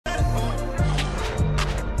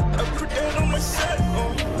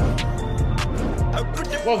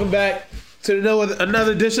Welcome back to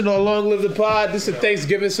another edition of Long Live the Pod. This is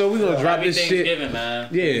Thanksgiving, so we're going to drop this shit. Thanksgiving, man.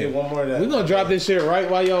 Yeah. One more of that. We're going to drop this shit right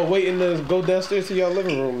while y'all waiting to go downstairs to y'all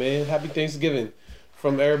living room, man. Happy Thanksgiving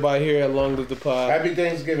from everybody here at Long Live the Pod. Happy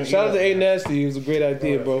Thanksgiving. Shout out to A Nasty. It was a great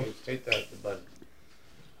idea, bro. Take that, the button.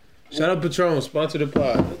 Shout out Patron. Sponsor the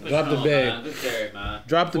pod. Drop the bag. Man. Good carry, man.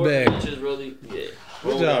 Drop the bag. Really, yeah.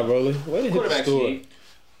 Good job, Rolly. Way to hit the store. A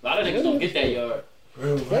lot of niggas don't get that yard.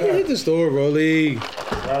 Way to hit the store, Rolly.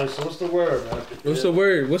 Alright, so what's the word, man? What's the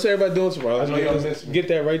word? What's everybody doing tomorrow? Let's get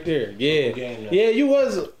that right there. Yeah. Yeah, you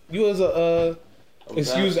was a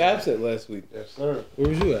excused absent last week. Yes, sir. Where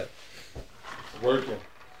was you at? Working.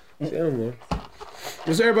 See, I don't know.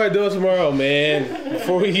 What's everybody doing tomorrow, man?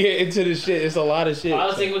 Before we get into the shit, it's a lot of shit.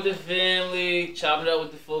 Politic with the family, chopping it up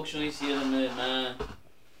with the folks you ain't see in a minute, man.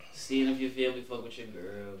 Seeing if your family fuck with your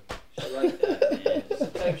girl. Shit like that, man. It's the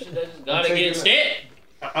type of shit that just gotta get stamped.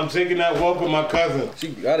 I'm taking that walk with my cousin. She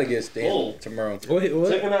gotta get stamped tomorrow. Wait, what?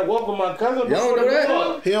 Taking that walk with my cousin. Y'all know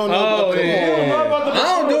that? He don't know about the I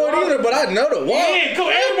don't do it either, but I know the walk. Yeah, cool.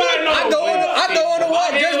 Everybody knows. I go on the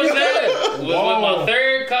walk just was because. that? Was with my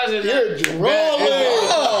third cousin. You're rolling.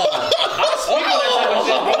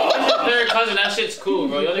 Third cousin, that shit's cool,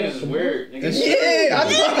 bro. Y'all niggas is weird. Niggas. Yeah,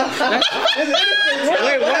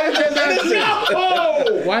 Wait, why is that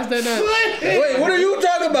not? Why is that not? Wait, what are you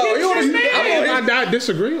talking about? I'm not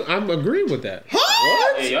disagreeing. I'm agreeing with that.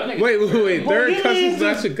 What? Hey, y'all niggas Wait. Third cousin's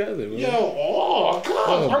not your cousin. Yo,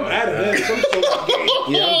 I'm out of this. I'm so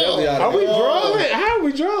Yeah, I'm definitely out Are of we it. drawing? How are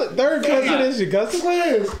we drawing? Third cousin is your cousin?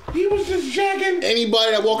 Liz, he was just jacking.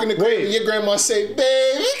 Anybody that walk in the crib and your grandma say,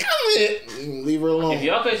 baby, come here. Leave her alone. If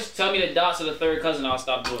y'all could tell me the dots of the third cousin, I'll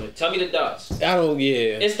stop doing it. Tell me the dots. I don't,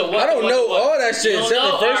 yeah. It's the what? I don't know all that shit You don't except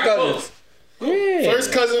know? for first Alright, cool. cousins. Yeah.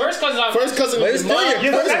 First cousin. First cousin. But it's is still your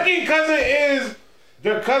Your cousin. second cousin is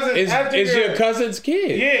the cousin after It's your cousin's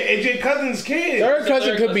kid. Yeah, it's your cousin's kid. Third cousin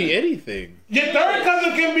third could be anything. Your third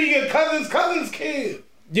cousin can be your cousin's kid.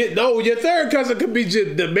 Your third cousin could be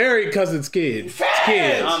just the married cousin's kid.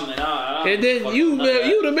 Kids. And then you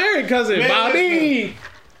the married cousin, Man, Bobby.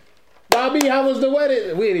 Bobby, how was the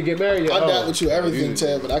wedding? We didn't get married yet. I doubt with you everything,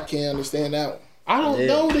 Ted, but I can't understand that one. I don't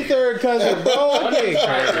know the third cousin, bro.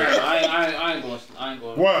 I ain't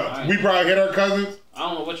going. What? We probably hit our cousins? I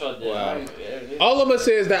don't know what y'all did. Wow. All I'm gonna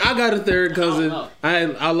say is that I got a third cousin.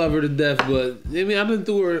 I love her to death, but I mean I've been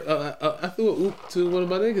through her. I threw a oop to one of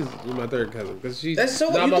my niggas with my third cousin because she's That's so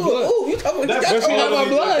not you my do blood. Ooh, you talking But she's not my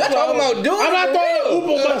blood. That's talking about doing I'm not it throwing for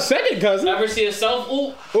an oop on my second cousin Ever see a self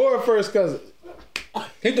oop? or a first cousin.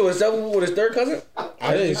 He threw himself with his third cousin?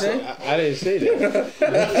 I didn't say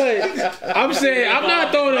that. I'm saying I'm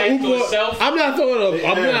not throwing an oop. First of all,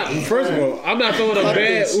 I'm not throwing a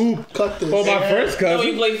bad oop Cut this. on my first No,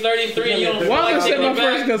 you cousin. play 33 and you don't Why am I like setting taking my it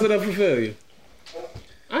first back? cousin up for failure?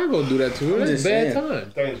 I ain't gonna do that to her. That's just a bad saying.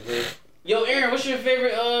 time. Thanks, bro. Yo, Aaron, what's your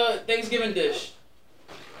favorite Thanksgiving dish?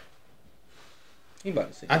 He about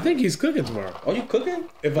to say. I think he's cooking tomorrow. Are you cooking?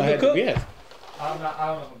 If You I had cook? to guess. I don't know if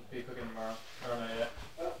I'm gonna be cooking tomorrow. I don't know yet.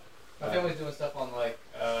 My family's doing stuff on like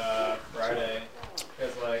Friday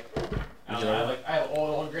because like I don't know, I have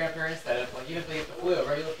old grandparents that if, like even if they get the flu,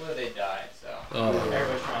 regular flu, they die. So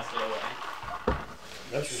everybody's trying to stay away.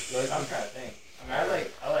 That's respectful. I'm trying to think. I mean,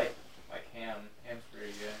 I like ham. Ham's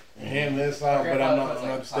pretty good. Ham inside, but I'm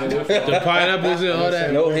not staying with The pineapples and all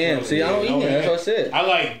that. No ham. See, I don't eat ham. That's what I said. I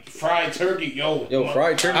like fried turkey, Yo,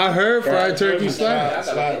 fried turkey. I heard fried turkey slap.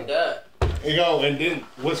 I gotta get that. Yo, and then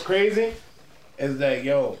what's crazy is that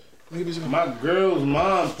my girl's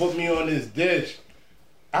mom put me on this dish.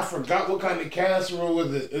 I forgot what kind of casserole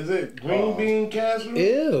was it. Is it green bean casserole?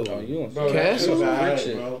 Ew. Oh, you on Bro, Casserole? that shit's alright,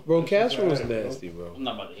 Shit. bro. Bro, casserole's It's alright, nasty, bro. I'm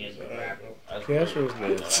not about to answer that. Casserole's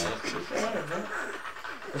nasty.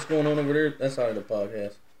 What's going on over there? That's out of the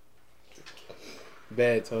podcast.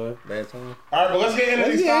 Bad time. Bad time. Alright, but let's get into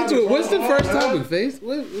Let's these get into topics. it. What's the Hold on, first man. topic, Face?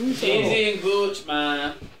 What we talking about? Jeezy and Gooch,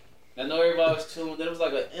 man. I know everybody was tuned. There was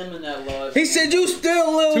like an M in that lodge. He said you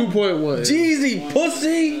still little 2.1. Jeezy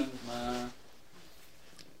pussy. Man.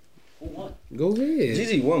 Who won? Go ahead.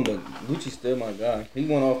 Jeezy won, but Gucci's still my guy. He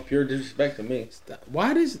went off pure disrespect to me.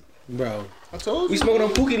 Why this, bro? I told We you. smoking on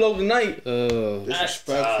Pookie Low tonight.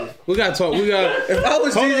 Disrespectful. We gotta talk. We got. If I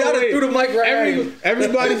was Jeezy, I'd have threw the mic right at him.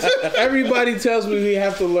 Everybody tells me we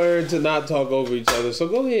have to learn to not talk over each other. So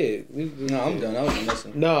go ahead. No, I'm done. I wasn't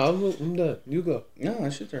listening. No, I'm done. You go. No,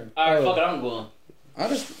 it's your turn. Alright, fuck it, I'm going. I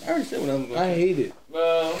already said what I'm going to I hate it.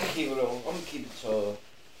 Bro, I'm gonna keep it chill.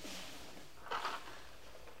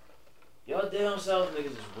 Y'all damn South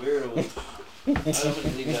niggas is weirdos. I don't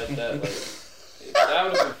think like that. Like, that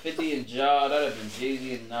would have been 50 and Ja, that would have been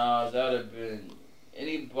Jay-Z and Nas, that would have been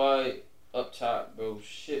anybody. up top, bro,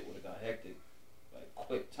 shit would have got hectic. Like,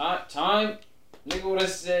 quick. Time, nigga would have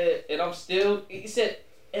said, and I'm still, he said,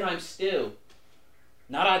 and I'm still.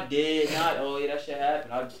 Not I did, not, oh yeah, that shit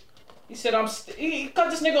happened. He said, he cut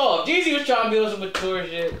this nigga off. Jeezy was trying to build some mature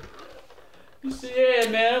shit. He said, yeah,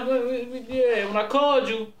 man, yeah, when I called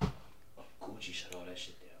you, Gucci shut all that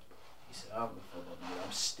shit down. He said, I don't give a fuck about you.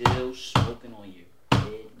 I'm still smoking on your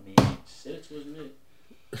head, man. Said it to his nigga.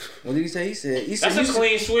 What did he say? He said That's a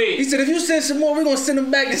clean sweep. He said, if you send some more, we're going to send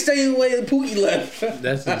them back the same way that Pookie left.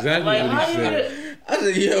 That's exactly Like, what he said. I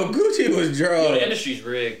said, yo, Gucci was Yo, drawn. the industry's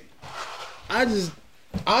rigged. I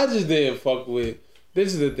just didn't fuck with.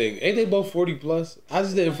 This is the thing. Ain't they both 40 plus? I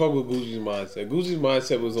just didn't fuck with Gucci's mindset. Gucci's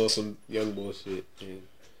mindset was on some young bullshit. And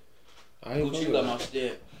I ain't Gucci got my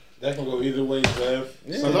step. That can go either way, Zev.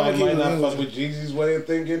 Yeah. Somebody might not fuck with Jeezy's way of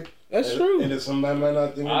thinking. That's true. And then somebody might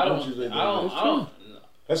not think I Gucci's way of don't, thinking.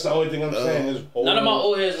 That's the only thing I'm saying. Is none of my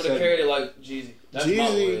old heads would have carried it like Jeezy. That's my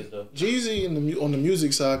old heads, though. Jeezy on the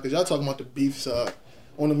music side, because y'all talking about the beef side.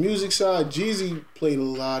 On the music side, Jeezy played a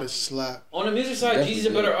lot of slap. On the music side, Definitely. Jeezy's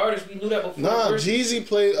a better artist. We knew that before. Nah, first. Jeezy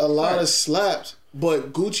played a lot of slaps,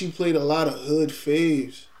 but Gucci played a lot of hood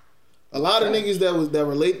faves. A lot of niggas that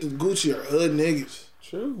relate to Gucci are hood niggas.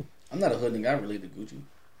 True. I'm not a hood nigga. I relate to Gucci.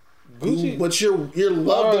 Gucci. But you're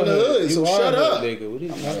loved in the hood, so shut up. Nigga. What are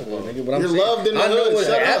you I'm not a talking hood about? nigga, but I'm You're saying, loved in the I know hood, what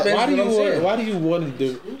shut up. happens. Why do you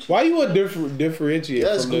want to differentiate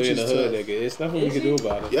Yes, from being a Gucci's hood tough. nigga? It's nothing we can do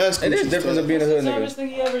about it. Yes, It is Gucci's different than tough. being a hood Dumbest nigga. thing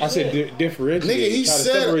he ever I said differentiate. Nigga, he Try to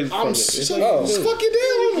said, separate from I'm it. so It's nothing to do. fuck you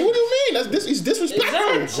down. What do you mean? He's Is disrespectful.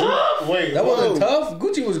 that tough? Wait, That whoa. wasn't tough.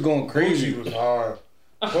 Gucci was going crazy. Gucci was hard.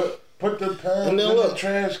 Put the pen And in then the look,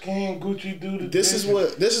 trash can. Gucci do the This is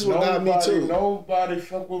dishes. what got me too. Nobody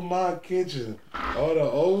fuck with my kitchen. All the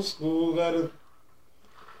old school gotta.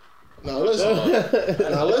 Now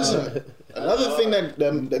listen. Another thing that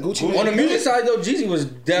Gucci On the made music side, though, Jeezy was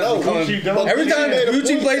definitely No, coming. Gucci don't. Every time made a Gucci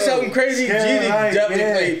point, played though. something crazy, Sky Jeezy High, definitely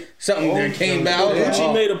yeah. played something that came out.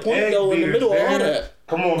 Gucci made a point though in the middle of all that.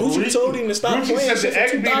 Come on, Gucci told him to stop Gucci playing said shit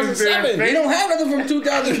the from egg beaters there. 2007. They don't have nothing from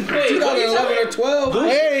 2011 or 12.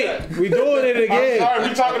 Hey, we doing it I'm again. sorry,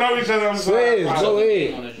 we talking over each other. I'm sorry. Swizz, go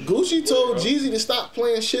ahead. Gucci told Jeezy to stop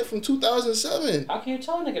playing shit from 2007. How can you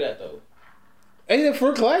tell a nigga that, though? Ain't it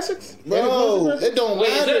for classics? Bro, it don't Wait,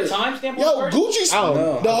 is there a matter. timestamp on Yo, the verse? Gucci, I don't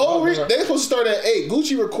know. the whole they supposed to start at 8.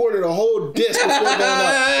 Gucci recorded a whole disc before going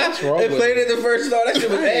up. wrong They with played it the first song. That shit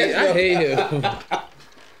was I ass. hate him.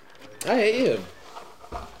 I hate him.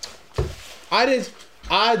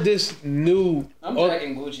 I just knew I'm on,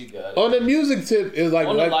 jacking Gucci got it. on the music tip is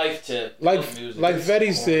On the life tip. like of music.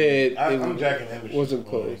 Fetty said I'm it jacking him. wasn't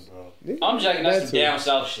close. Bro. I'm jacking that's some That down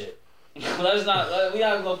south shit. Let's not. We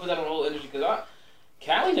not gonna put that on the whole industry because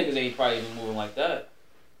Cali niggas ain't probably even moving like that.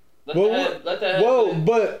 Let that head. Whoa,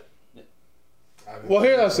 but well,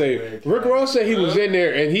 here I say, Rick Ross said he was in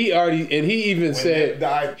there, and he even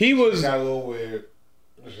said he was. Got a little weird.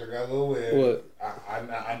 Shit got a little weird. What?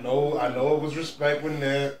 I know it was respect with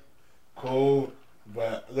that. Cool,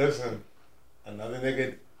 but listen, another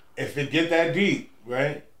nigga, if it get that deep,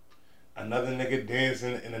 right? Another nigga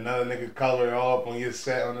dancing and another nigga color off on your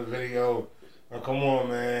set on the video. Now, come on,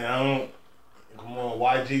 man. Come on,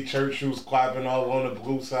 YG Church shoes clapping all on the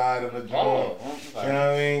blue side of the drum. Oh, You know what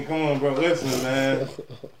I mean? Come on, bro. Listen, man.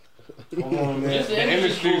 Come on, man. Just the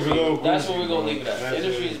industry's a little goofy. That's what goofy, we're gonna bro. leave it at. That's The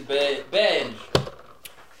industry's it. bad.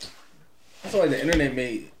 I feel like the internet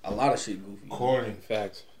made a lot of shit goofy. Corny.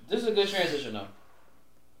 Facts. This is a good transition though.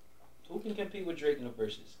 Who can compete with Drake in the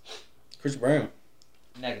verses? Chris Brown.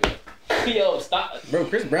 Negative. Yo, stop. Bro,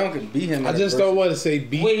 Chris Brown could beat him. I just don't want to say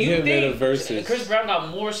beat Wait, you him in a think versus. Chris Brown got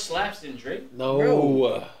more slaps than Drake? No.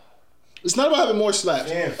 Bro. It's not about having more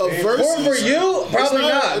slaps. Yeah, A versus. For you, probably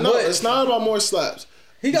not. No, but it's not about more slaps.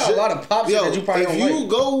 he got a lot of pop shit Yo, that you probably if don't you like.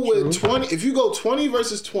 go with 20, if you go 20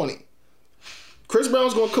 versus 20, Chris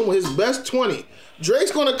Brown's gonna come with his best 20.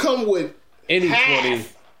 Drake's gonna come with Any half 20.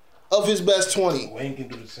 of his best 20. Wayne can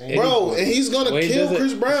do the same. Bro, and he's gonna Wayne kill doesn't-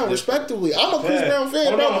 Chris Brown, respectively. I'm a Chris Yeah. Brown fan,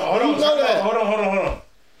 Hold bro. on, hold on, You know that. Hold on.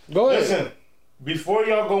 Go ahead. Listen, before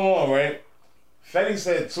y'all go on, right? Fetty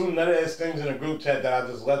said two nutty-ass things in the group chat that I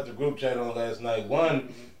just left the group chat on last night.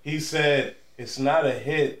 One, he said, it's not a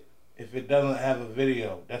hit if it doesn't have a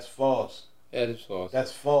video. That's false. That is false.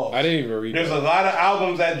 That's false. I didn't even read There's that. a lot of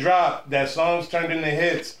albums that drop, that songs turned into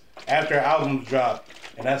hits after albums drop.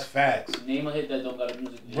 And that's facts. Name a hit that don't got a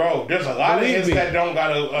music video. Bro, there's a lot Believe of hits me. that don't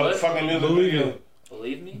got a What? fucking music Believe video. me.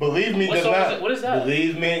 Believe me? Believe me What does song is not. it? What is that?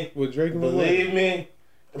 Believe me. With Drake and Lil Believe me.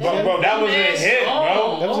 Bro, that was a hit,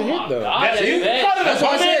 bro. That was a hit, my though. God, That's you. bad. That's why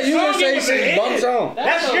I said you didn't say Song, it was a shit. hit. Bum song.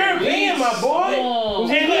 That's a your weak opinion, my boy.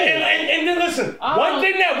 song. And then listen. listen. One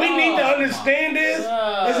thing that we need to understand is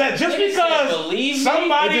that just because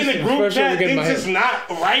somebody in the group chat thinks it's not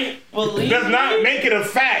right, does not make it a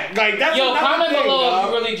fact. Like that's another comment thing, below dog.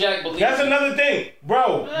 if you really Jack believe. That's another thing,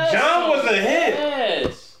 bro. John was a hit.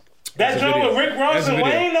 Yes. That joint with Rick Ross and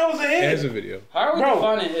Wayne, that was a hit. That's a video. How are we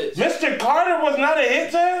defining hits? Mr. Carter was not a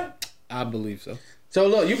hit, Sam? I believe so. So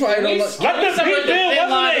look, you probably don't look. Let the beat build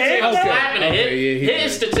wasn't a hit, bro. Hit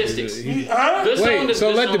is statistics. Huh? Good song Wait, is so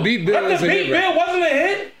good let the song. beat build Let is the a beat hit. Right? build wasn't a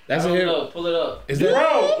hit? That's a Pull it hit. up. Pull it up. Is that?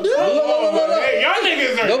 Bro, hey, y'all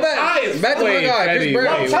niggas are Go back. high as Back to my Wait, guy, Chris Freddie,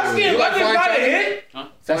 Brown. wait, Tusky and You like Legends Fine not a China? hit?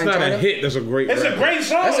 That's Fine not China? a hit. That's a great. It's a record. great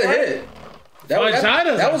song. That's a right? hit. That Fine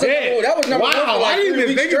China's that was a hit. that was number one for Wow, I like didn't 3 even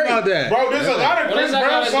weeks think straight. about that. Bro, there's a lot of What Chris does that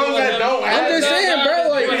Brown gotta do songs with that him? don't have just that. saying,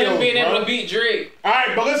 bro, like, with him being bro. able to beat Drake.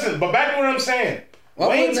 Alright, but listen, but back to what I'm saying. Why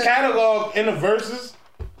Wayne's wouldn't that- catalog in the verses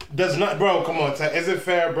does not, bro, come on, is it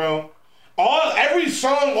fair, bro? Every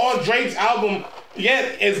song on Drake's album,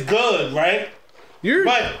 is good, right? You're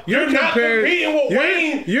not competing with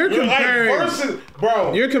Wayne. You're comparing. Like versus,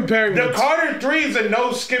 bro. You're comparing. The Carter 3 is a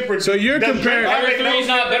no skipper. So you're comparing. Carter 3 is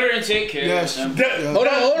not better than Take Care. Yes. Hold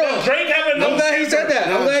on. Does Drake have a no I'm glad he said that.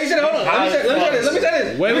 I'm glad he said it. Hold on. Let me say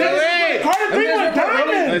this. Wait. Carter 3 was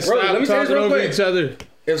diamond. Let's Bro, stop let me say this talking real over quick. each other.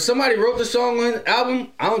 If somebody wrote the song on an album,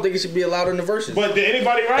 I don't think it should be allowed in the verses. But did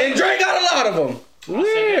anybody write And Drake got a lot of them.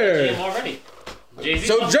 Where? already. Jay-Z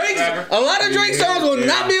So a lot of Drake songs will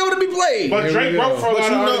not be able to be played. But Here Drake we wrote go. for a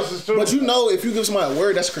lot of artists too. But you know, if you give somebody a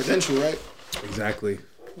word, that's credential, right? Exactly.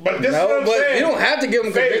 But this is No, what I'm but saying. you don't have to give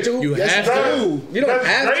them credential. You Yes, have you to. do. You don't Does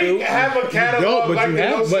have Drake to. have a catalog No, but like you the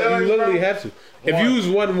have. No But you Ceilings, literally bro? have to. If you use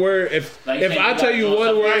one word, if Like you I said, tell you you got one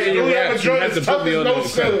no word in your Really have rap, a you joint have to as put tough me as on No the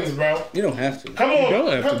Ceilings, credit. bro. You don't have to. Come on. You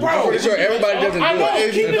don't have to. Bro, Pretty sure everybody doesn't I do know. it. Keep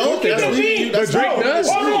If you don't, the that's beat. But Drake does.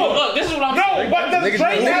 Hold on. Look, this is what I'm No, saying. but does Niggas-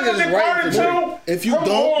 Drake have a niggas is right Decarter for too? If you Come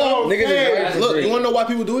don't, on, though, Niggas is man. right. look, you want to know why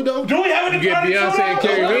people do it though? Do we have a You get Decarter Beyonce too? and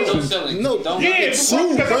Carrie though? Hilson. No, Don't Yeah, get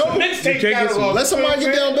sued, because bro. it's a mixtape You can't get catalog. Let somebody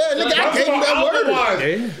get down bad. Nigga, I gave you that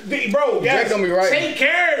word. Bro, yes. Drake don't be right. Take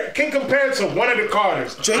Care can compare to one of the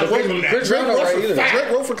Carters. Drake I give wrote- him that. Chris Brown don't That's right a either. fact. Drake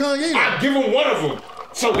wrote for Kanye. I give him one of them.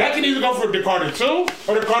 So that can either go for the Carter 2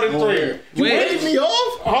 or the Carter 3. You Wait. waved me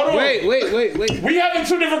off? Hold on. Wait. We having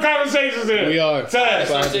two different conversations here. We are. Taz.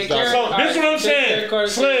 So Take Care. So this is what I'm Take Care, saying.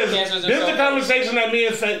 Carter 3 Sliz, cancels this is the himself out. conversation that me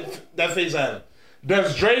and that Face had.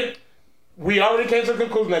 Does Drake, we already came to the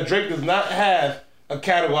conclusion that Drake does not have a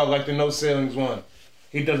catalog like the No Ceilings one.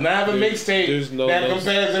 He does not have a There's mixtape no that No-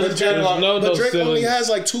 compares to But his Drake- catalog. But Drake only ceilings. has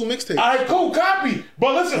like 2 mixtapes. All right, cool, copy.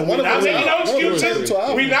 But listen, One we're of not those making no out. One of those excuses. out to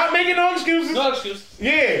album. We're not making no excuses. No excuse.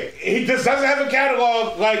 Yeah, he just doesn't have a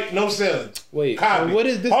catalog like No Ceilings. Wait, Copy. so what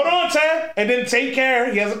is this? Hold on, Tad. And then Take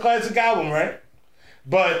Care. He has a classic album, right?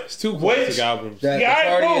 But It's two classic albums. That Yeah, the all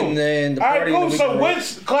right, party cool. and then the All right, party. cool. and the So weekend.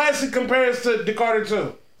 which classic compares to the Carter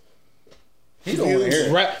 2? He don't want to hear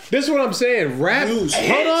it. Rap. This is what I'm saying. Rap. Views. Hold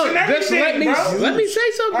Hits on. and Just let me everything, bro.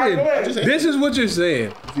 say something. All right, go ahead. This is what you're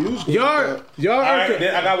saying. Views go Y'all up. are. All right,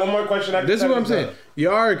 then I got one more question. This is what I'm saying.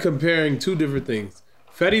 Y'all are comparing two different things.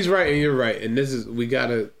 Fetty's right and you're right, and this is we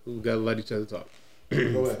gotta let each other talk. Go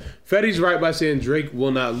ahead. Fetty's right by saying Drake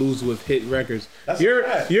will not lose with hit records. That's a You're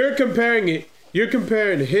fact. you're comparing it. You're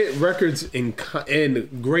comparing hit records and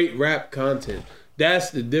great rap content.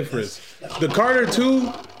 That's the difference. The Carter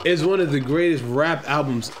 2 is one of the greatest rap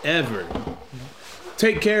albums ever.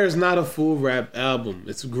 Take Care is not a full rap album.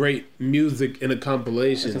 It's great music in a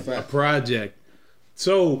compilation, That's a fact. project.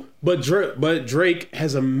 So, but Drake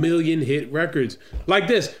has a million hit records. Like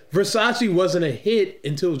this, Versace wasn't a hit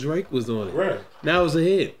until Drake was on it. Right. Now it's a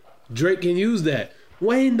hit. Drake can use that.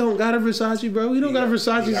 Wayne don't got a Versace, bro. He don't got a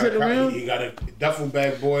Versace sitting around. He got a Duffel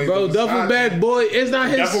Bag Boy. Bro, Duffel Bag Boy is not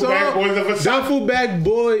his Duffel song. Bag Boy is a Versace. Duffel Bag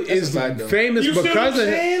Boy is a fact, though. famous You see what because I'm of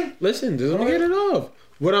saying? Listen, just let me get it off.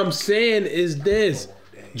 What I'm saying is this.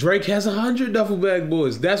 Drake has 100 Duffel Bag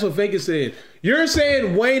Boys. That's what Fake is saying. You're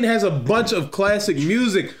saying Wayne has a bunch of classic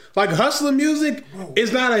music. Like Hustler music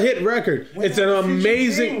is not a hit record. It's an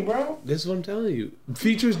amazing... bro. This is what I'm telling you.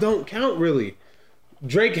 Features don't count, really.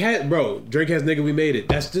 Drake has Nigga We Made It.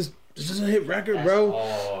 This is a hit record,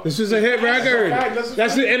 bro. This is a hit record.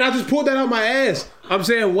 That's it. And I just pulled that out my ass. I'm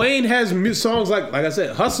saying Wayne has songs like I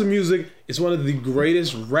said, Hustle music is one of the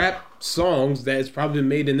greatest rap songs that has probably been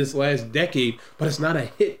made in this last decade, but it's not a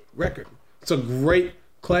hit record. It's a great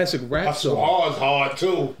classic rap Hustle song. Hard's hard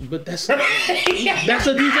too. But that's a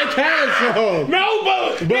DJ Khaled song. No,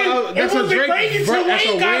 but That's a Drake that's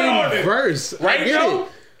a Wayne Wayne verse. I Right, get Joe? it.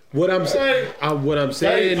 What I'm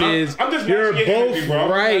saying is, I'm just you're matching your both energy, bro.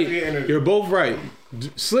 I'm right. matching your energy. You're both right.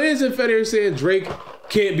 Sliz and Fetty are saying Drake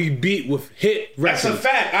can't be beat with hit That's records. a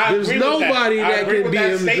fact. I There's agree with that. nobody I that agree can with beat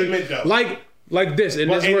that him. statement, though. Like like this, and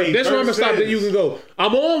But this where in I'm gonna stop. Then you verses- can go.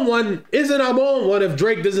 I'm on one. I'm on one. If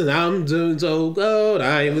Drake doesn't, I'm doing so good.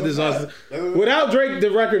 I ain't with this. Awesome. Without Drake, the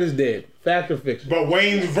record is dead. Fact or fiction? But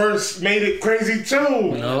Wayne's verse made it crazy too.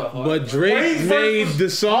 No, but Drake Wayne's made verse the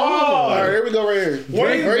was song. All right, here we go right here.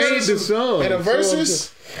 Drake made the song. In the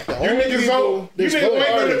verses, the You only niggas people, there's waiting four on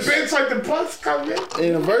the artists. bench like the bus coming.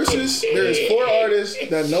 In the verses, there's 4 artists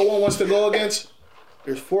that no one wants to go against.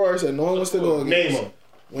 There's 4 artists that no one wants to go against. Name them.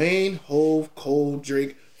 Wayne, Hove, Cole,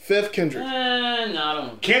 Drake, 5th Kendrick. No, I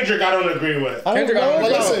don't. Kendrick, I don't agree with. Kendrick, I don't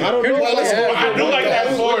But know. listen, I don't know. but listen, I do like that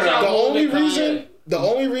for the it.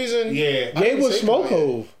 only reason, Yeah. They was smoke Kanye.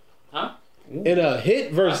 Hove Huh? in a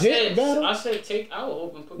hit versus hit battle. I said take out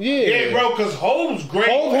Hov and put. Yeah, Yeah, bro, because Hove's great.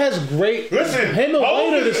 Hove has great. Listen, him and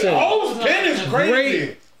Wayne are the same. Hove's pen is crazy.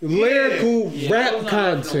 Great lyrical Yeah, rap those are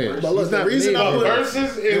content. But look, He's the not reason made I of put- it.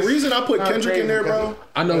 Versus the is reason I put not Kendrick in there, crazy bro,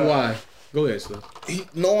 I know why. Go ahead, Slim.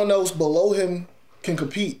 no one else below him can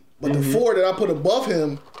compete. But the 4 that I put above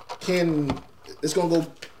him it's gonna go.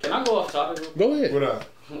 Can I go off topic? real quick? Go ahead. What up?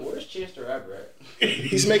 Where's Chance the Rapper at?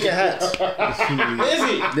 He's making hats. Is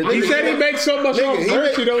he? He said he makes so much off Nigga,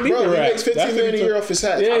 merch he don't need bro, to he rap. makes 15 million a year off his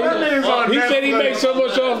hats. Yeah, That nigga's on he said he Netflix. makes so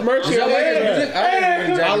much off merch he don't need to rap. I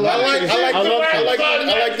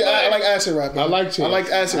like acid rap. I like Chance. I like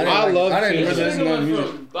acid I rap. love I didn't Chance. listen This to nigga music.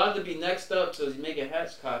 went from about to be next up to making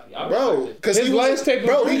hats copy. I Bro, respect it. because His he was, last tape was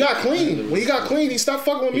bro, he clean. got clean. When he got clean, he stopped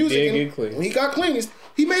fucking with music. did and get clean. When he got clean,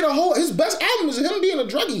 he made a whole. His best album is him being a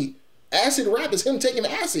druggie. Acid rap is him taking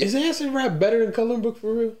acid. Is acid rap better than Coloring Book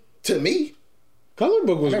for real? To me, Coloring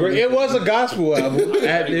Book was great. It was a gospel album.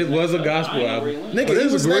 It was a gospel album. nigga, But he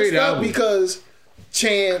it's a was great next up album. because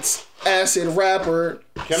Chance, acid rapper,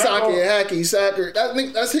 I socket go- hacky sacker.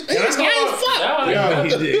 That's his I high as go- fuck. Yeah, He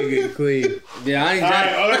did get clean. Yeah, I ain't All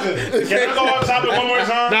right, listen. Can I go on topic one more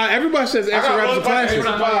time? Now everybody says I acid got rap's a one question.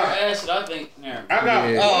 classic. when I hear acid, I think, never I got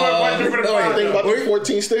Yeah. one more question for the oh, Think about pod. the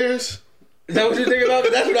 14 stairs. Is that what you're thinking about?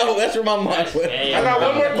 That's where my mind went. I got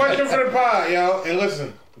one more question for the pod, y'all. And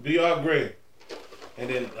listen, do y'all agree? And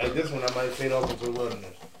then, like this one, I might fade off into the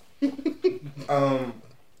wilderness.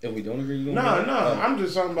 If we don't agree, you No, gonna I'm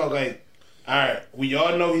just talking about like, all right, we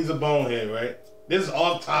all know he's a bonehead, right? This is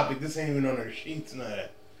off topic. This ain't even on our sheets, none of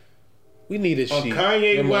that. We need a On sheet.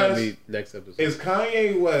 Kanye Remind West- me next episode. Is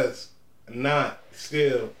Kanye West not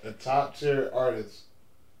still a top tier artist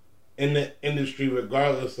in the industry,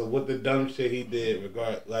 regardless of what the dumb shit he did?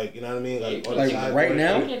 Like, you know what I mean? Like, on the Like, side right board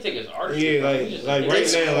now? You shit. can't take his artist. Yeah, bro. like, He just- like right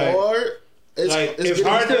It's now, like. hard. It's getting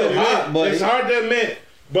hard to still admit. hot, buddy. It's hard to admit.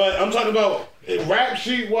 But I'm talking about rap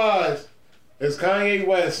sheet wise. Is Kanye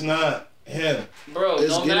West not him? Bro, It's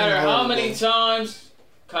no getting matter how hard, many bro. times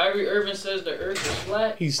Kyrie Irving says the earth is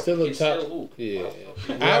flat, He's still a it's top. still hoop. Yeah,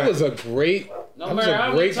 I was a great. No That was matter a how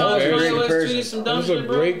many great times comparison. Kanye West tweeted some That dumb was a shit,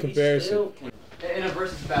 bro, great he comparison. still can- In a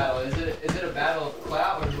versus battle, is it a battle of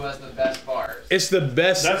clout or who has the best bars? It's the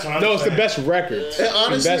best. That's what I'm no, it's the saying. best records. And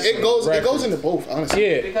honestly, The best it goes records. into both. Honestly,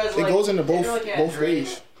 Yeah, Because it goes into both if you look at both Drake,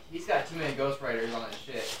 ways. He's got too many ghostwriters on his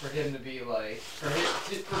shit for him to be like for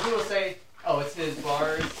people to say, oh, it's his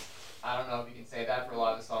bars. I don't know if you can say that for a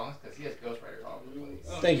lot of the songs because he has ghostwriters all over the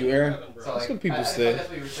place. Thank you, Aaron. So, That's what people I say. That's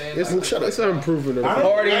what you were saying. It's- like, shut up. it's unproven. I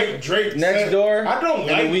don't Party, like Drake. Next Door, I don't and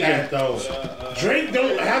The like Weeknd. that though. Drake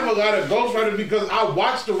don't have a lot of ghostwriters because I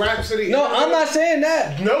watched the Rap City. No, I'm not saying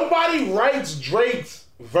that. Nobody writes Drake's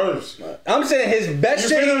verse. I'm saying his best You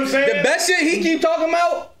shit. feel what I'm saying? The best shit he keep talking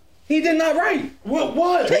about, he did not write.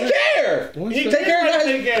 What? Take care. He Take care of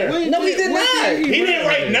Take care. No, he did not. He didn't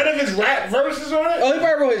write none of his rap verses on it. Oh, he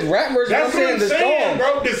probably wrote his rap version. That's I'm what saying I'm the saying, song.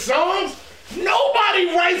 bro. The songs,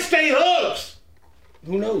 nobody writes they hooks.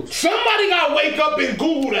 Who knows? Somebody gotta wake up and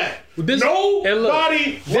Google that. This- and look,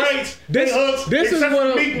 Nobody writes they hooks This is except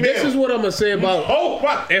what for Meek I'm, this Mill. is what I'm gonna say about. Oh,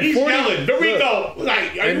 what? And He's 40 yelling. Dorico.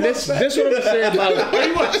 Like, are And you this upset? this what I'm saying about. Are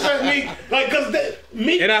you upset, Meek? Like, cause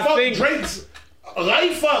Meek And I fucked think- Drake's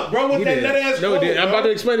life up, bro, with He that did. nut ass. No, he did. I'm about to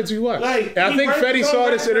explain it to you why. Like, And I he think writes Fetty so saw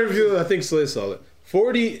much this interview. I think Sliz saw it.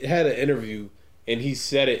 40 had an interview and he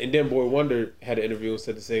said it, and then Boy Wonder had an interview and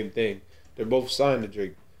said the same thing. They're both signed to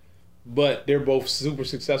Drake, but they're both super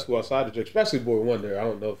successful outside of Drake, especially Boy Wonder. I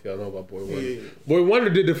don't know if y'all know about Boy Wonder. Yeah. Boy Wonder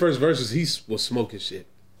did the first verses. He was smoking shit.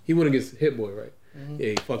 He went against Hit Boy, right? Yeah,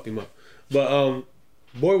 he fucked him up. But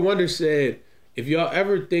Boy Wonder said, if y'all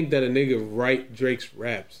ever think that a nigga write Drake's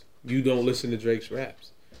raps, you don't listen to Drake's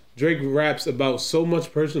raps. Drake raps about so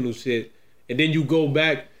much personal shit, and then you go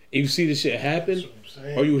back and you see the shit happen,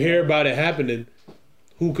 or you hear about it happening.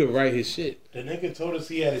 who could write his shit. The nigga told us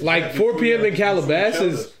he had his Like 4 p.m. in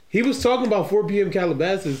Calabasas. He was talking about 4 p.m.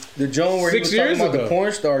 Calabasas. The Joan where he 6 was talking years about ago. the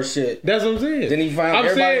porn star shit. That's what I'm saying. Then he found I'm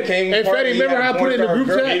everybody saying, came. and Freddie, remember how I put it in the group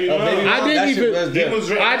chat? Baby mom. I didn't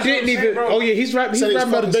even. I didn't even. Bro. Oh yeah, he's rapping. He's Said he was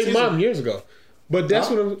rapping about his fucking baby mom years ago. But that's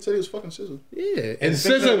what I'm. Said he was fucking SZA. Yeah, and And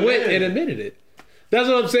SZA went and admitted it. That's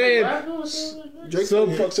what I'm saying. Drake So-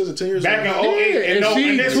 fucked SZA 10 years Back in ago. 08, Yeah, and no, she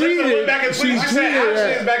and then tweeted- went back and she tweeted. I said tweeted that.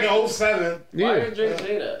 actually back in 07. Why Yeah, did Drake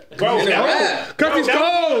say that? Bro, He's that a was- rap. cause he's Bro,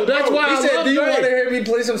 that- cold. That's bro, why He I said, love "Do you want to Drake. hear me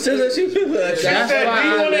play some SZA?" She was like, He said, That's why "Do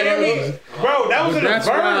you I want to hear love- me?" Bro, that was in the That's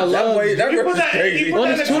why I verse. love. That You verse put is that- crazy. you put On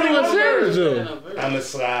that his in 21 Savage though. I'm a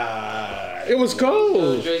slide. It was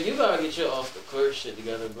cold. Drake, you gotta get your off the court shit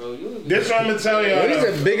together, bro. This what I'm gonna tell Bro, he's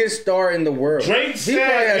you. the biggest star in the world. Drake He said,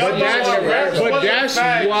 probably has "Yo, the But best that's ever rap, rapped. but wasn't that's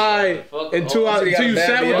facts." why until you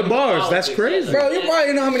sat with the bars. That's crazy. Bro, you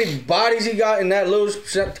probably know how many bodies he got in that little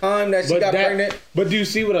time that she got pregnant. But do you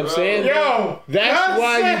see what I'm Bro. saying? Yo, That's God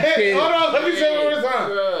why you said- can't- Hold on, let me say it one more time.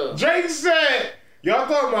 Bro. Drake said, "Y'all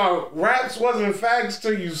talking about raps wasn't facts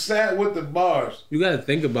till you sat with the bars." You gotta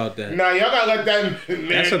think about that. Nah, y'all gotta let that marinate.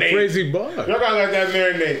 That's a crazy bar. Y'all gotta let that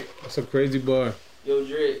marinate. That's a crazy bar. Yo,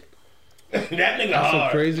 Drake, That nigga That's a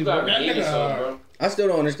hard. crazy you gotta bar. redeem yourself, bro. I still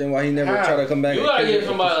don't understand why he never How? tried to come back. You and gotta kick get it.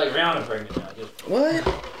 somebody like Rihanna pregnant now. Just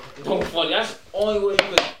What? don't funny. That's the only way you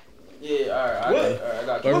could. Yeah, alright, What? I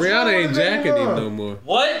got But you. What's wrong Rihanna ain't with that jacking him nigga? no more.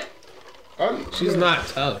 What? She's not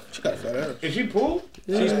tough. She got a fat ass. Is she pool?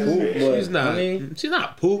 She's cool, but She's not. I mean, She's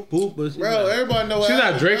not poop, but she's Bro, not. everybody know She's what not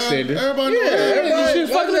happened, Drake bro. standard. Everybody know Yeah, what happened. everybody- She's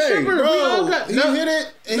fucking a Hey, stripper. Bro, We he all got- hit it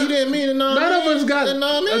and he didn't mean it. None of us got-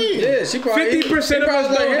 Know what I mean? yeah, she probably 50% of us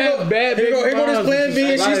probably don't here have go- bad Here go baby this moms. plan B,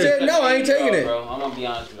 and she Like- said, "No, I ain't taking it." Bro, I'm gonna be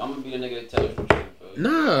honest with you. I'm gonna be the nigga that tells you the truth,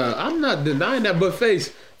 bro. Nah, I'm not denying that. But face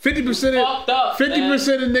 50% Fucked up, of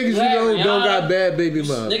 50% of niggas you Yeah, know don't Rihanna. got bad baby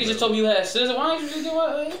moms. Niggas just told me you had scissors. Why don't you just do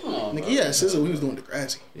it? Come on, Nigga, bro. he had SZA when he was doing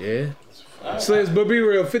Degrassi. Yeah. Sliz, but be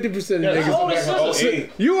real, 50% of How old is niggas. SZA? 08.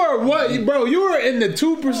 You are what, bro? You are in the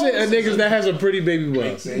 2% of niggas that has a pretty baby mom.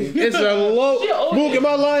 It's a low. She old. Mook, am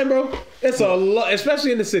I lying, bro? It's a low,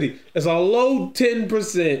 especially in the city. It's a low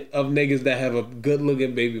 10% of niggas that have a good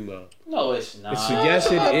looking baby mom. No, it's not. Yes,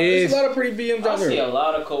 it There's is. a lot of pretty BMs I out see a there.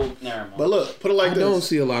 lot of cold. Never mind. But look, put it like I this. don't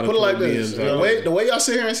see a lot of Put it like cold this. BMs The out way, there. the way y'all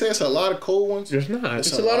sit here and say it's a lot of cold ones. There's not. It's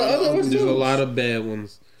There's a lot of other ones There's a too. lot of bad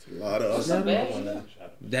ones. A lot of What's us. a bad one?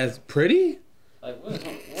 That's pretty. Like what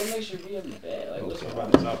makes you BM bad? Like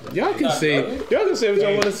what's Y'all can say what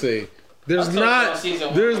y'all want to say. There's I told not y'all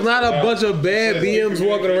season there's one. not a bunch of bad BMs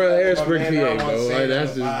walking around Harrisburg, PA, bro. Like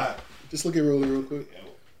that's just Just look at Rolly real quick.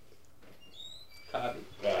 copy.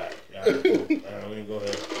 Alright, we can go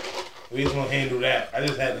ahead. We just gonna handle that. I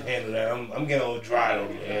just had to handle that. I'm getting a little dry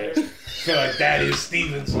over here. Feel like Daddy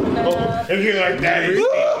Stevens. I'm getting like Daddy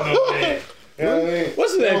Stevens over there. You know what I mean?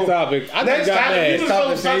 What's the next topic? I Next just got topic, mad. you just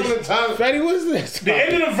know something the time. Fatty, what's this? The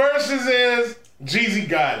end of the verses is Jeezy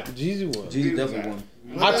got it. Jeezy one. Jeezy definitely won.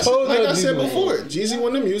 I told like her I said Jeezy won. before, Jeezy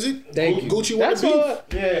won the music. Thank you. Gucci won That's the beef. all.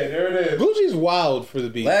 Yeah, there it is. Gucci's wild for the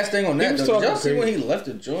beat. Last thing on He that, was though, did y'all talking see when he crazy. left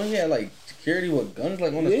the joint? He had like security with guns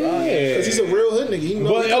like on the side. Yeah. Because he's a real hood nigga. He knows.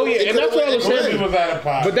 But, oh, yeah, and that's what I was saying. Gucci was out of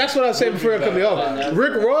pocket. But that's what I was saying before I cut me off.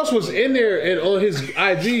 Rick Ross was in there and on his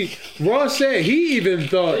IG, Ross said he even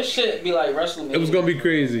thought This shit be like wrestling. it was gonna be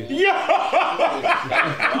crazy.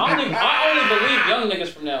 I only believe young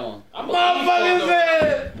niggas from now on. I believe Motherfuckers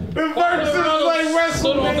said the verses is like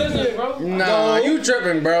Stood on business, WrestleMania. bro. Nah, you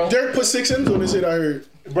tripping, bro. Dirk put 6 M's on this shit. I heard.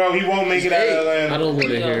 Bro, he won't make it out of Atlanta. I don't want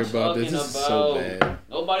to We hear are about this. This is talking so about- bad.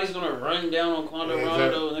 Nobody's gonna run down on Quando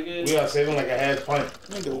Rondo, We nigga. gotta save him like a half pint.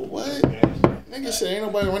 Nigga, what? Nigga said ain't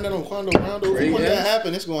nobody run down on Quando Rondo. If you want that to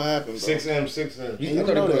happen, it's gonna happen, bro. 6M. I thought he know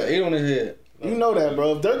put that. an 8 on his head. You know that,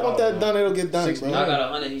 bro. If Dirk want that done, it'll get done, bro. I got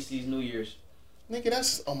 100. He sees New Year's Nigga,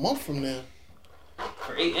 that's a month from now.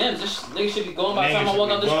 for 8 M's. This nigga should be going by the time I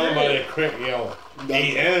walk out the Going by the street. crib, yo.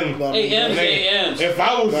 8M. 8 M's, 8 M's. If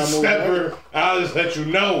I was a Gotta move stepper, I'll just let you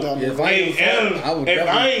know. Gotta If I ain't 8M. fuck, I would If I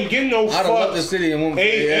definitely. ain't getting no I'd have left the fucks, city and went.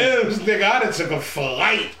 8M's, nigga, I'd have took a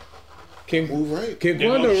flight. Can Move right. Can They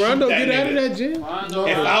gonna Quando shoot Rondo that get out of nigga. that gym? Quando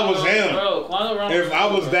If I was him. Bro, Quando Rondo. If I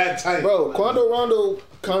was that type. Bro, Quando Rondo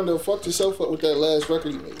kind of fucked himself up with that last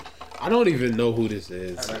record he made. I don't even know who this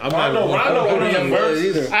is. I'm Rondo, not. Rondo, Who one the of young the boys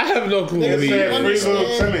verses. either. I have no clue who Nigga he said is. free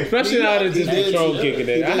little Timmy. Especially now that this He did Patron say kicking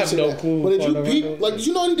that. in. He I did have say no that. clue. But did you Quando peep? Rondo Like, did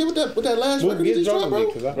you know what he did with that last Mook, record he get just drunk dropped, with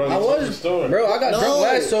me, bro? 'cause I- Bro, I you told the was, story. bro. I got drunk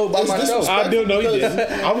last show by it's myself. I do know you did.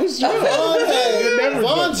 I was drunk.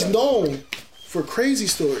 Von's known for Crazy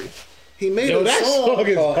Story. He made Yo, a that song. song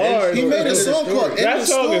is hard. He made a song called End That of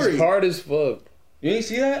song Story. is hard as fuck. You ain't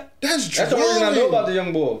see that? That's That's the only reason I know about drawing. the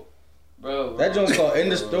young boy. Bro. That joint's called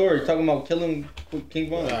End the Story, talking about killing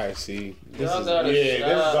King Von. Alright, see. Y'all gotta this is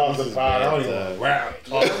off the pod. I don't even bad, rap.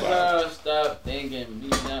 Y'all gotta stop thinking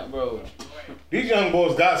these young, bro. These young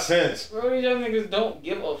boys got sense. Bro, these young niggas don't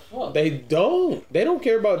give a fuck. They don't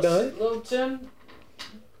care about dying. Lil Tim.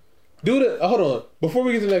 Hold on. Before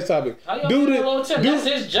we get to the next topic. How y'all do Lil Tim? That's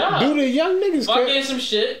his job. Do the young niggas If I care? get some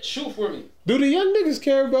shit, shoot for me. Do the young niggas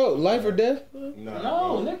care about life or death?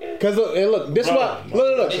 No, nigga. Cause look, this why.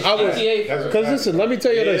 Look. It's I was. GTA. Cause listen, let me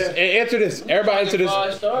tell you this. And answer this. Everybody answer this.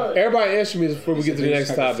 5 stars. Everybody answer me before we get to the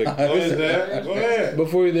next topic. Go ahead.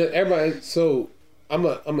 Before we everybody. So I'm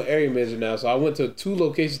an area manager now. So I went to 2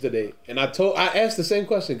 locations today, and I asked the same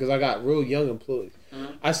question because I got real young employees.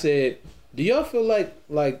 Mm-hmm. I said, do y'all feel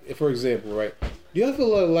like for example, right? Do y'all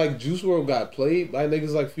feel like Juice WRLD got played by niggas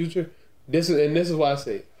like Future? This is why I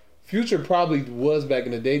say Future probably was back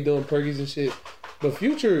in the day doing perkies and shit. But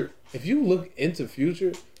Future, if you look into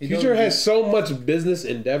Future has so much business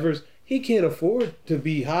endeavors. He can't afford to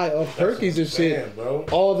be high off perkies and shit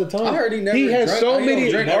all the time. I heard he never has so many.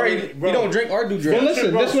 He don't drink or do drugs. But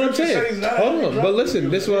listen, this is what I'm saying. Hold on. But listen,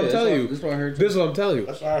 this is what I'm telling you. This is what I heard. This is what I'm telling you.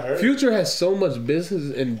 That's what I heard. Future has so much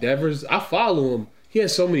business endeavors. I follow him. He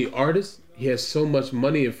has so many artists. He has so much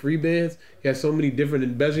money in free bands. He has so many different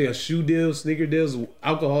investments. He has shoe deals, sneaker deals,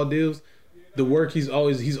 alcohol deals. The work he's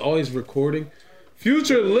always recording.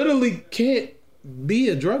 Future literally can't be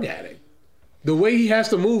a drug addict. The way he has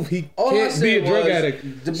to move, he can't be a drug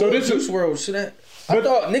addict. The Juice WRLD shit. I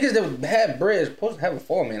thought niggas that had bread supposed to have a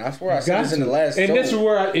fall, man. I swear I said this in the last. And show. this is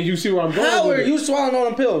where you see where I'm going. How with are it. you swallowing all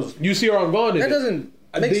them pills? You see where I'm going. That doesn't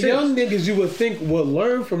make the sense. young niggas you would think would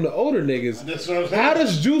learn from the older niggas. That's what I'm saying. How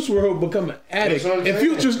does Juice WRLD become an addict? That's what I'm And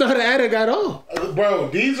saying. Future's not an addict at all. Bro,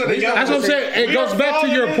 these are the young That's what I'm saying. It We goes are back to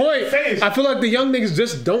your falling in point. phase. I feel like the young niggas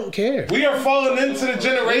just don't care. We are falling into the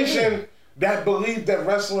generation that believed that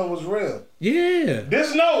wrestling was real. Yeah.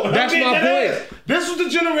 That's my point. This was the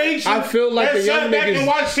generation. I feel like that the young sat back niggas- and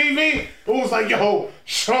watched TV. It was like, yo,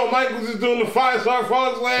 Shawn Michaels is doing the 5-star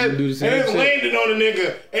frog splash, and Do the same it's shit. landing on the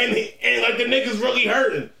nigga, and like the nigga's really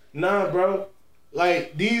hurting. Nah, bro.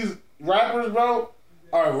 Like these rappers, bro,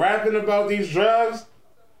 are rapping about these drugs.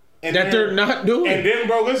 And That they're not doing. And then,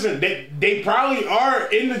 bro, listen, they probably are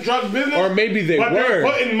in the drug business, Or maybe they but they're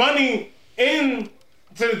were. putting money into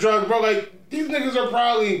the drug, bro. Like these niggas are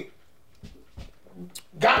probably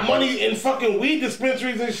got money in fucking weed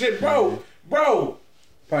dispensaries and shit, bro. Bro,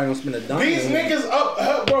 Probably don't spend a dime. these on it.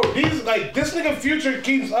 niggas bro. These this nigga Future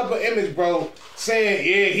keeps up an image, bro, saying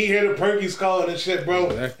he hear the Perky's calling and shit, bro,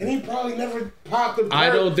 Exactly. and he probably never popped a perk I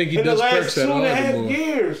don't think he in does the last perks at all 2.5 anymore.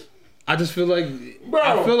 years. I just feel like Bro.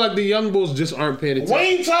 I feel like the young bulls just aren't paying attention.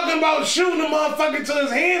 Wayne talking about shooting a motherfucker till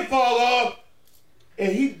his hand fall off,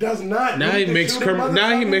 and he does not. Now need he to makes shoot a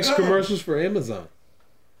motherfucking gun. commercials for Amazon.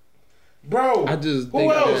 Bro, I just who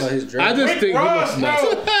think else? His drink. I just Rick think Ross, bro.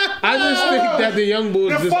 I just think that the young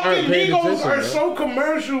bulls The just aren't fucking paying Migos attention. are bro. so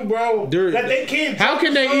commercial, bro, They're- that they can't. How drop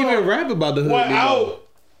can they a song even rap about the hood? Negro? without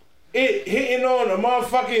it hitting on a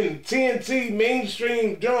motherfucking TNT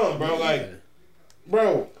mainstream drum, bro? Like,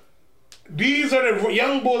 bro, these are the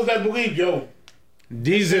young boys that believe, yo,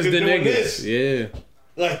 These this is the nigga doing niggas. this. Yeah.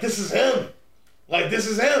 like this is him, like this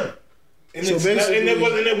is him, and, So it's not, and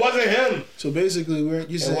it wasn't him. So basically, you It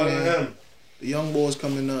wasn't saying him. the young boys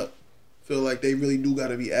coming up feel like they really do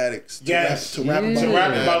gotta be addicts to Yes. rap about To being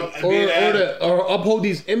rap an about addict. being Or uphold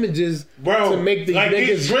these images Bro, to make these like niggas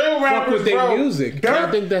these drill fuck rappers, with their bro, music. Dirk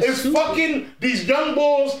I think that's is stupid. fucking these young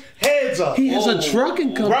bulls' heads up. He has a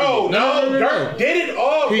trucking company. Bro, no, Dirk did it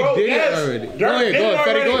all, He bro. did yes. it already. Dirk Go ahead, did go it ahead, Fetty,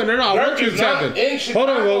 already. go ahead. No, I Dirk want you is to tap not in. in Chicago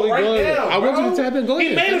Hold on, Rolly, right go ahead. now, I want you bro. to tap in. Go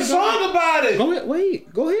He ahead. made a Fetty, song about it. Go ahead,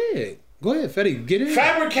 wait. Go ahead. Go ahead, Fetty. Get in.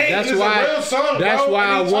 Fabricating That's is why, a real song, that's bro. why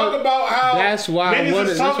and I he want. talk about how That's why I niggas wanted.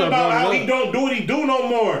 is That's talking why I about how brought he it up. don't do what he do no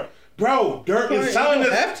more. Bro, Dirk Right, is telling you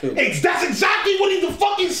don't us. have to. That's exactly what he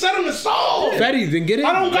fucking said on the song. Fetty, then get in.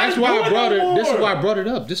 I don't gotta That's why do I it brought no it. This is more. why I brought it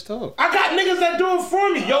up. Just talk. I got niggas that do it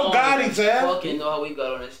for me. Yo, Gotti, Tab. Fucking know how we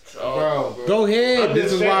got on this truck, Bro. Go ahead. I'm This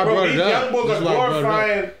just is why I saying, bro, brought these it up. young bulls This are is why I brought it up.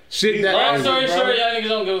 glorifying Shit these that. Long rappers, story bro. short, y'all niggas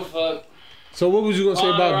don't give a fuck. So what was you gonna say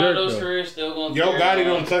about Dirk? Rondo's Though? career still gonna Yo, carry Gotti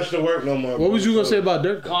on. don't touch the work no more. What was you gonna say about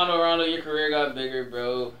Dirk? though? Condo Rondo, your career got bigger,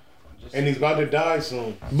 bro. Just And he's about to die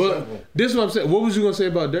soon. But this is what I'm saying. What was you gonna say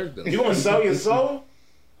about Dirk though? You gonna sell your soul?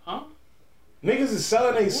 Huh? Niggas is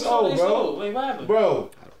selling their Who soul, sold their bro. soul? Wait, what happened? Bro,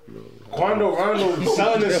 Quando Rondo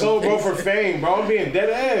selling his soul, bro, for fame, bro. I'm being dead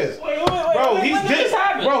ass. Wait, Bro, Bro, When did this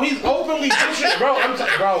happen? Bro, he's openly dishing. Bro,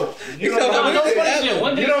 bro. You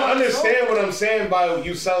don't understand what I'm saying by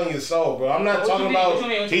you selling your soul, bro. I'm not talking about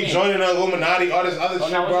he joining the Illuminati, all this other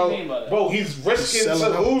shit, bro. Bro, he's risking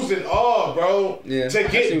to losing all, bro, to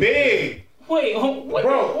get big. Wait,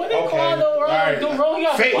 bro, what did Quando do wrong? You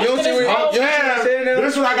don't see what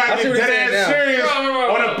this is what I gotta get dead ass serious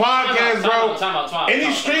on a podcast, bro. Time.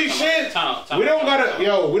 Any street shit, we don't gotta.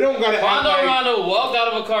 Quando Rondo walked out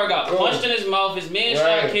of a car, got punched in his mouth. His man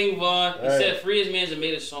shot King Von. He said, "Free his mans," and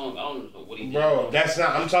made a song. I don't know what he did. Bro, that's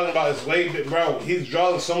not. I'm talking about his way, bro. He's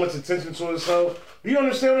drawing so much attention to himself. You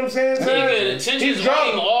understand what I'm saying? Nigga, attention's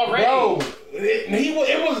drawing already. Bro,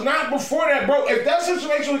 it was not before that, bro. If that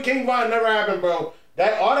situation with King Von never happened, bro,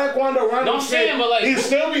 all that Quando Rondo shit, he'd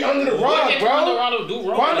still be under the rug, bro. Quando Rondo do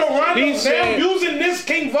wrong? Quando Rondo now using this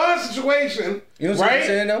King Von situation, you know what I'm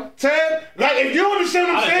saying, though? Ted, like, if you understand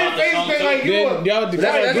what I'm saying, face like you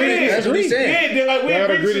that's what he's saying. Yeah, then like we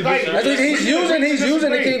agree. That's what he's using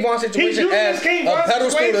the King Von situation as a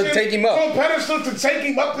pedestal to take him up. A pedestal to take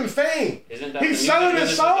him up in fame. He's selling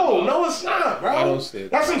his soul. No, it's not, bro. I don't see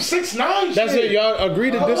it. That's some 6ix9ine shit. That's it. Y'all agree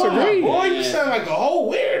to disagree. Boy, you sound like a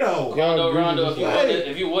whole weirdo. Quando Rondo,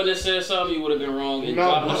 if you wouldn't have said something, you would have been wrong.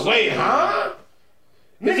 No, wait, huh?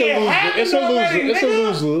 It's a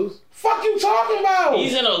lose-lose. Fuck you talking about?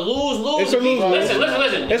 He's in a lose-lose. It's a lose-lose.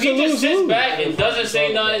 Listen. If he just sits back and doesn't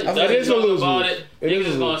say nothing, doesn't talk about it, niggas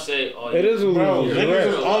is gonna say, "Oh, it is a lose-lose." Niggas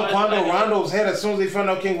is on Quando Rondo's head as soon as they found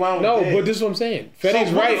out King Von was No, dead. but this is what I'm saying. Fetty's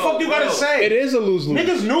so right. What the fuck you gotta say? It is a lose-lose.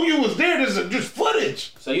 Niggas knew you was there. There's just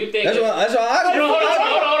footage. So you think that's why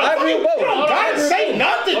I agree with both. You don't gotta say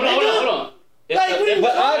nothing, nigga. Hold on. But I agree with him.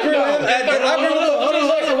 I agree with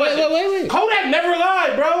Wait. Kodak never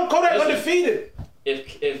lied, bro. Kodak undefeated.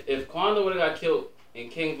 If Quando would have got killed and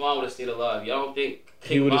King Von would have stayed alive, y'all don't think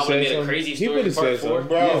King Von would have made a crazy story? He would have said something,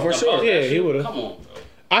 bro. Yeah, for sure. Yeah, he would have. Come on, bro.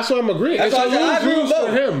 I saw him agree. That's why I agree with both.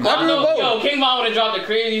 For him. I agree with both. Yo, King Von would have dropped the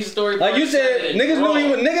crazy story. Like you said,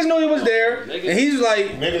 niggas knew he was there, and he's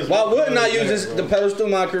like, why wouldn't I use this to pedestal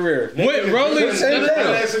my career? What Rolly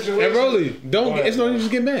and Rolly, it's no use to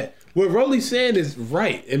get mad. What Rolly's saying is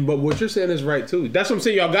right, but what you're saying is right too. That's what I'm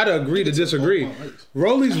saying. Y'all gotta agree to disagree.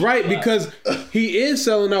 Rolly's right because he is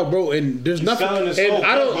selling out, bro. And there's nothing. And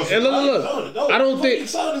I don't. And look. I don't think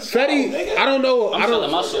Fetty. I don't know. I'm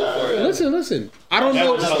selling my soul for it. Listen. I don't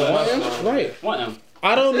know. Right.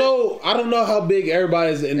 I don't know. I don't know how big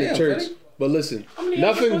everybody is in the church. But listen,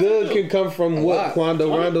 nothing good can come from what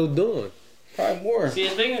Quando Rondo's doing. Probably more. See,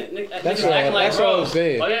 the thing, that's all I'm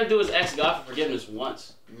saying. All you have to do is ask God for forgiveness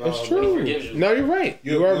once. It's true. No, you're right.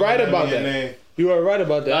 You are right about that. You are right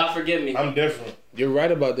about that. God forgive me. I'm different. You're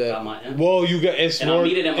right about that. Well, you got it's more.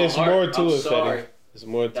 It's more to it, Fetty. It's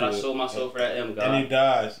more to it. I sold my soul for that M, God. And he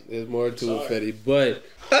dies. There's more to it, Fetty. But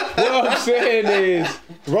what I'm saying is,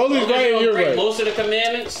 Rolly's right and you're right. Most of the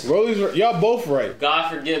commandments. Rolly's right. Y'all both right. God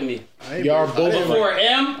forgive me. Y'all are both right. Before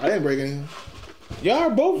M. I didn't break anything. Y'all are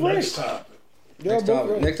both right. Next topic.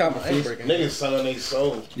 Next topic. Niggas selling their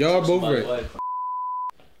soul. Y'all are both right.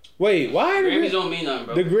 Wait, why? Grammys don't mean nothing,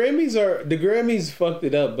 bro. The Grammys fucked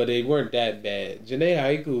it up, but they weren't that bad. Jhené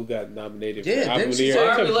Aiko got nominated for album of the year.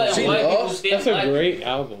 That's a great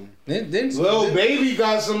album. Lil Baby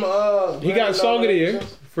got some. He got song of the year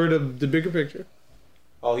for the bigger picture.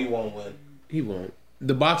 Oh, he won't win. He won't.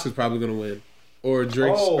 The Box is probably gonna win, or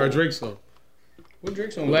Drake's song. What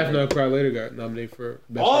Drake's song? Laugh Now Cry Later got nominated for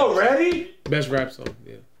best rap song.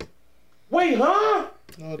 Yeah. Wait, huh?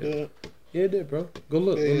 No, dude. Yeah, it did, bro. Go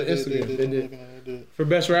look on the Instagram. They did. For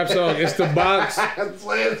best rap song, it's The Box.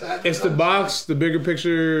 It's The Box, The Bigger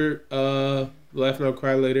Picture, Laugh Now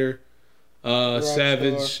Cry Later,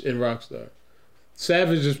 Savage, and Rockstar.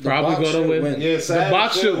 Savage is probably gonna win. Yeah, The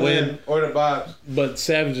Box should win. Or The Box. But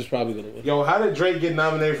Savage is probably gonna win. Yo, how did Drake get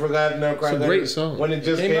nominated for Laugh Now Cry Later? It's a great song. When it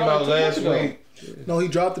just came out last week. No, he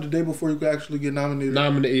dropped it the day before you could actually get nominated.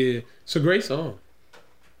 Yeah. It's a great song.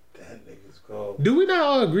 Go. Do we not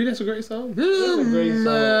all agree that's a great song? That's a great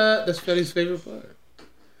song. That's Fetty's favorite part.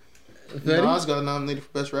 Nas got nominated for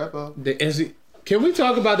best rap album. Can we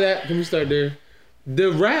talk about that? Can we start there?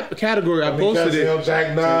 The rap category, I posted it. Because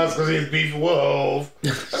Jack Nas, because he's beef with Wolf.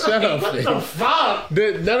 Shut up, What man. the fuck?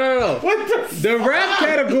 No. What the fuck? The rap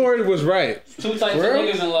category was right. Two types of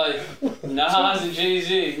niggas in life. Nas and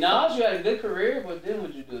Jay-Z. Nas, you had a good career, but then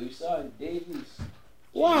what'd you do? You signed Davies.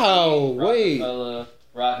 Wow, wait.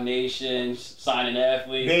 Rock Nation, signing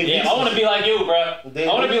athlete. Davies. I want to be like you, bro. I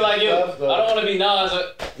want to be like you. I don't want to be Nas.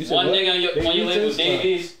 One nigga on your label,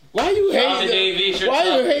 Davies. Why you hate Why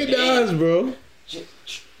you hate Nas, bro?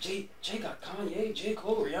 Jay got Kanye, J.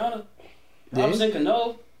 Cole, Rihanna, Robinson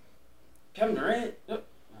Cano, Kevin Durant.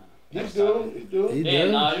 He do.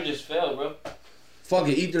 Damn, nah, you just failed, bro. Fuck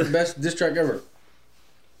it, Ether the best diss track ever.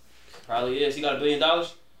 Probably is. He got $1 billion.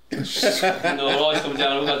 You know, it always comes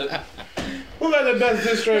down to Who got the best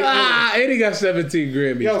diss track? And he got 17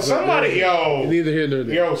 Grammys. Yo, somebody, Neither here nor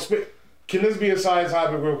there. Yo, can this be a side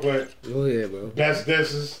topic real quick? Go ahead, bro. Best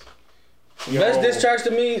disses. Best diss tracks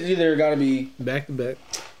to me is either gotta be back to back.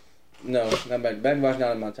 No, not back. Back to back's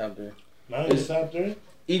not in my top 3. Not in the top 3.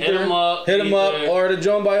 Ether, Hit 'em up, or the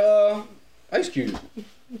joint by Ice Cube.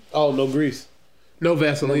 Oh, no grease, no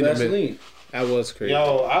Vaseline. No Vaseline. That was crazy.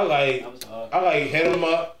 Yo, I like Hit 'em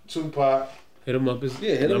Up, Tupac. Hit 'em Up is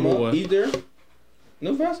Hit 'em number up. 1. Either.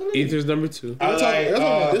 No Vaseline. Ether's number 2. I like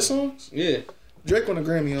about diss songs. Yeah. Drake won a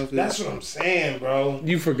Grammy off this. That's what I'm saying, bro.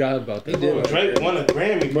 You forgot about that. He did. Drake won a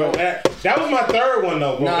Grammy, bro. That was my third one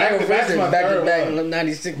though, bro. Nah, back to back's my third one.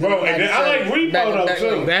 96. Bro, and then I like Repo though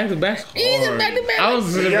too. Back to back's hard. Back to back. I was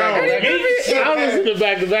listening to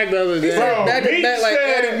back to back the other day. Bro, Back to Meek back like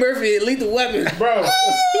said- Eddie Murphy and Lethal Weapon. Bro,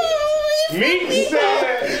 Meek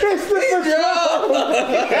said the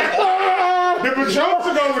Patron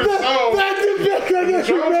took over the song. The Patron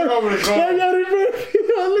took over the song.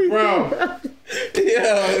 Bro.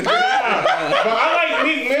 Yeah. But I like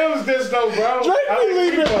Meek Mill's diss though, bro.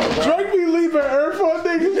 Drake be leaving Earth on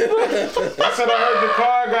niggas. I said I heard the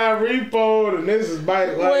car got repoed and this is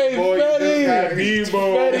bike like Wait, boy, you just got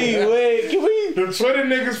Debo. wait, can we? The Twitter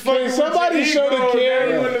niggas fucking with Somebody show the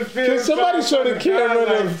camera. Can somebody show the camera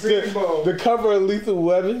the cover of Lethal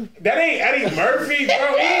Weapon? That ain't Eddie Murphy, bro.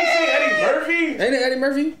 He didn't say Eddie Murphy. Ain't it Eddie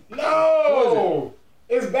Murphy? No.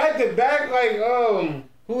 It's back to back like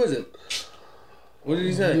Who is it? What did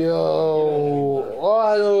he say? Yo, all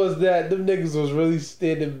I know is that them niggas was really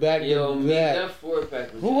standing back Yo, to Meek, back. that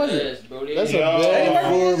 4-pack was Who was it? ass, bro. That's Yo. Eddie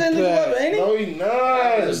Murphy is in Lethal Weapon, ain't he? No, he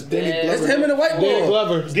not. It's Danny bad. Glover. It's him and the white Danny boy.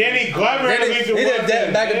 Glover. Danny Glover. Danny, he did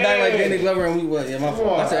that back to back like Danny Glover and we was. Yeah, my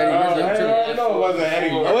fault. I said Eddie Murphy. I'm tripping. I know it wasn't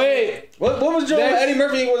Eddie Murphy. Wait, What was Joe? Eddie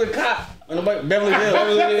Murphy was a cop in the Beverly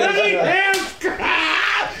Hills.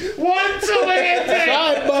 One, two, and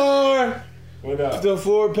sidebar. What up? The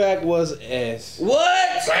 4-pack was ass. What?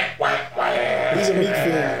 He's a Meek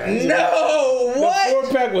fan. No. The What?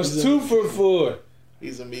 4-pack was 2 for 4.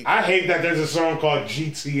 He's a Meek. I hate that there's a song called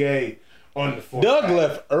GTA on the 4. Doug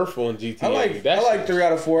left Earth on GTA. I like 3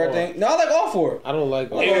 out of 4. I think. No, I like all 4. I don't like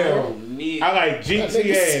all. Ew. Meek. I like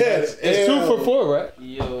GTA. That's- It's 2 for 4, right?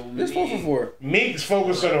 Yo, It's 4 for 4. Meek's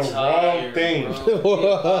focused on the wrong thing.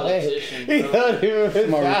 He don't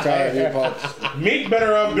even My retire. retired Meek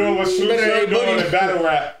better up doing what Snoop Better Dogg doing Boogie. on the battle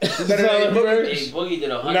rap. Hey, Boogie did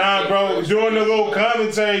 100. Nah, bro, doing the little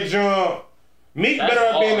commentary jump. Meek That's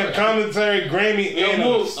better up being the hard. commentary Grammy Yo,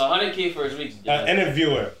 analyst, 100K for his week.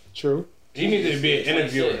 interviewer. True. He needed to be an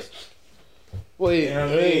interviewer. Wait, You know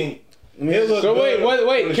what I mean? So wait.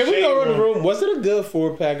 With Can we shade go around the room. room? Was it a good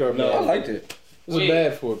 4-pack or No, bad? I liked it. It was a Wait.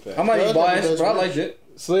 bad 4-pack. I might be Doug biased, had the but I best liked it.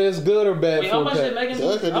 So it's good or bad Wait, how much did 4-pack? Megan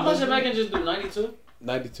Doug had do? the How much best did Megan just do? 92?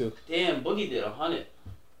 92. Damn, Boogie did 100.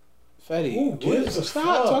 Fatty. Who gives a Stop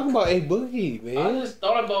fuck? talking about A Boogie, I man. just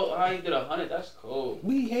thought about how he did 100. That's cool.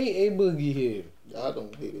 We hate A Boogie here. I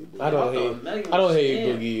don't hate it. I don't thought Megan hate. I don't was hate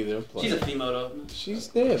damn. Boogie either. I'm playing. She's a female though. She's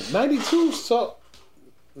damn 92. So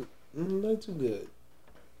 92 good,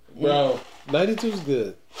 bro. 92 is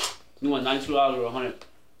good. You want $92 or 100?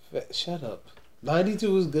 Shut up.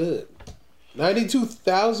 92 is good.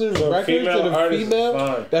 92,000 So records female to the artist is female.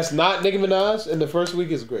 fine. That's not Nicki Minaj, and the first week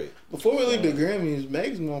is great. Before we leave the Grammys,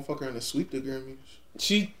 Meg's motherfucker gonna sweep the Grammys.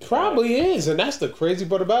 She probably is, and that's the crazy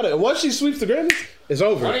part about it. And once she sweeps the Grammys, it's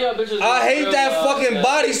over. One of y'all bitches I hate real, that fucking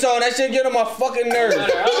body song. That shit get on my fucking nerves.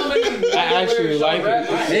 I actually like it. I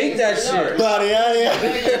hate that shit. Body,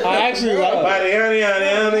 I actually like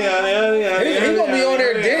it. He gonna be on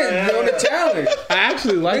there dancing on the challenge. I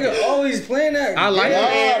actually like Nigga it. always playing that. I like it.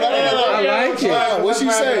 I like it. What she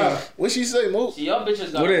say? What she say, Mo? See, y'all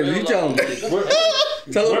bitches got What is it? real You tell him. love.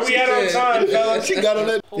 Tell Where we at on time, fellas? She got on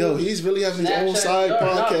that. Yo, he's really having his own side You're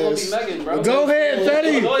not gonna be podcast. Megan, bro. Go ahead,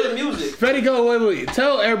 Fetty. Enjoy the music. Fetty, go. Wait.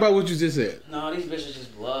 Tell everybody what you just said. No, these bitches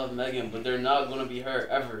just love Megan, but they're not gonna be her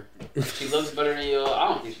ever. She looks better than y'all. I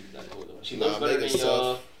don't think she's that cool though. She looks better Megan than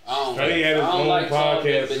y'all. sucks. I don't. Fetty had his I don't own like tall,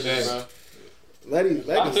 big podcast bitches, today. bro. I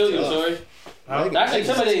Megan's feel you, tough. Tori. Megan- That's Megan's-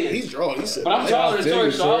 intimidating. He's drawn. He said. But I'm taller than feel Tori,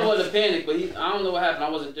 you, so I Tori. wasn't panic. But I don't know what happened. I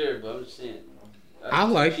wasn't there, but I'm just saying. I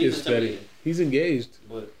like She's this Fetty. intimidating, He's engaged.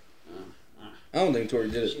 But I don't think Tori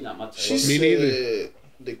did she's it. not my type. She Me said neither.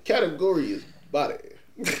 the category is body.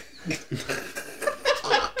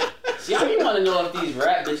 See, I be want to know if these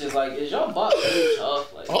rap bitches like is y'all box really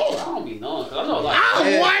tough? Like, I don't be knowing because I know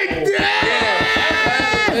like. like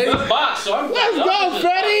that. Good box, so I'm Let's go,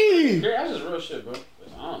 Fetty. That's just real shit, bro.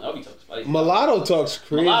 I I don't know. He talks spicy. Mulatto talks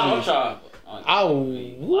crazy. Mulatto trying.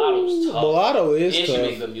 Mulatto's tough. Mulatto is and tough. she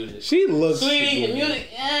make good music. She looks Sweetie, and music,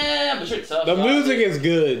 but you're tough. The music is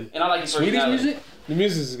good. And I like Sweetie's music. The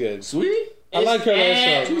music is good. Sweetie. I like her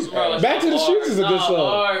last song. Back to the Streets is a good song.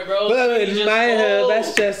 Hard, bro.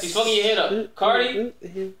 That's just. He's fucking your head up. Cardi, I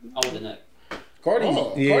want the neck. Cardi, Yeah,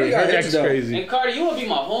 Cardi got her hits neck's though. crazy. And Cardi, you want to be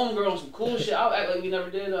my homegirl on some cool shit. I'll act like we never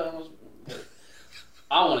did.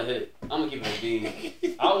 I want to hit. I'm going to keep it a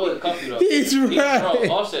bean. I wouldn't cuff you though. He's right.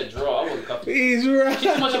 Offset draw. I wouldn't cuff you. He's right.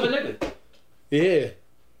 She's too much of a nigga.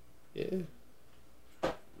 Yeah.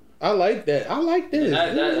 I like that. I like this.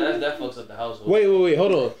 That fucks up the household. Wait.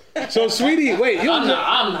 Hold on. So, Sweetie, wait. I'm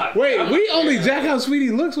not. Wait, I'm we not only fair. jack how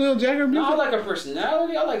Sweetie looks. We don't jack her music. No, I like her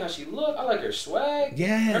personality. I like how she look. I like her swag.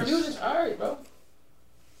 Yes. Her music's alright, bro.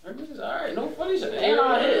 Her music's alright. No funny shit. And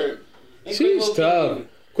I hit. And She's Quavo tough. King.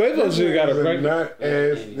 Quavo should have got a Nut record.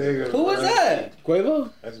 ass nigga. Who was that?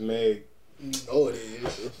 Quavo? That's Meg. You know it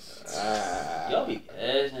is. Y'all be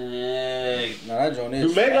guessing. Nah, that joint is.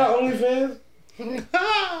 You Meg got OnlyFans?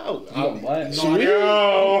 What? Sweetie?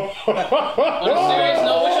 Yo. On a serious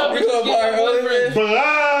note, what y'all You gonna buy her bitches OnlyFans?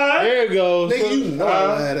 Blood. There it goes. Nigga, you know I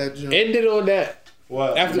had that joint. Ended on that.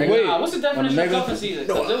 What? After Nigga, Nah, what's the definition of Nigga. cuffing season?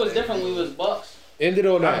 Because it was different when we was bucks. Ended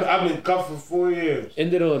on that. I've been cuffed for 4 years.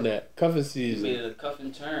 Ended on that. Cuffing We season. made it a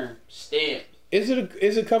cuffing term. Stamp. Is it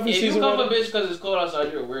cuffing If you season? cuff a right? bitch because it's cold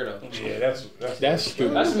outside, you're a weirdo. Yeah, That's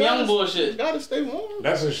stupid. That's some young You bullshit. gotta stay warm.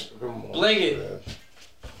 That's a come on. Bling it.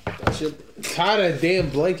 That's your Tired of that damn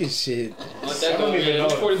blanket shit. Let I that go, don't even know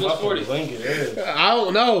man. 40 what plus fucking 40. blanket is. I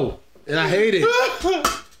don't know. And I hate it.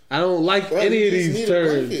 I don't like Bro, any you of just these need a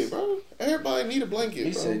terms. blanket, bro. Everybody need a blanket,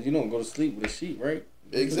 He bro. said you don't go to sleep with a sheet, right?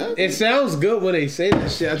 Exactly. It sounds good when they say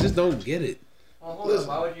that shit. I just don't get it. Well, hold on.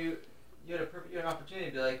 Why would you? You had an opportunity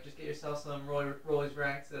to be like, just get yourself some Rollies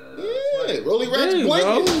Racks. Yeah, Rolly Racks There you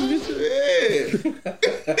blanket. Yeah.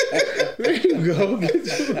 There you go. Get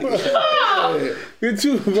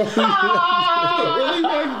you. Rolly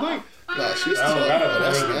Racks blanket. Nah, she's I don't tough. got a Bro.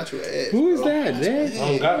 That's blanket. natural ass. Who is bro. that, man? I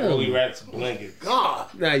don't got Rolly Rats blanket. God.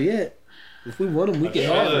 Not yet. If we want them, we can If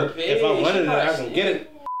have them. I wanted it, I can get it.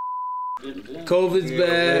 COVID's Real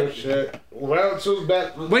back. shit. Round two's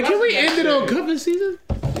back. Wait, can we end it on cuffing season?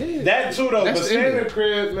 Yeah. That too though, That's but stay in ended. the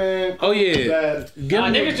crib, man. Oh, yeah. Bad. Give Nah,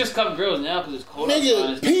 'em- niggas just cuff girls now because it's cold outside.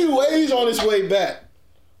 Nigga, PUA's on his way back.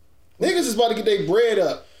 Niggas is about to get their bread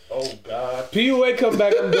up. Oh God. PUA come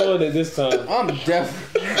back, I'm doing it this time. I'm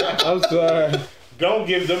definitely. I'm sorry. Don't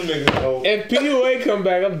give them niggas hope. If PUA come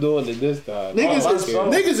back, I'm doing it this time.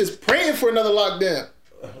 Niggas is praying for another lockdown.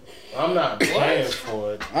 I'm not praying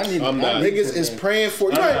for it. I need. I'm not. Niggas is praying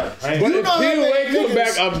for you. I'm Right. not praying. But You if know how many PUA come niggas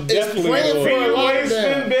back, I'm is definitely praying doing for it. a PUA's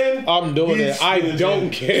lockdown. been. I'm doing it. I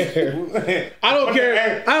don't care. I don't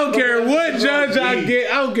care. I don't care what judge I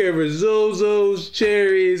get. I don't care if it's Zozo's,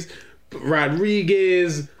 Cherries,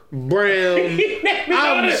 Rodriguez, Brown. I'm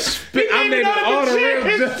naming all the real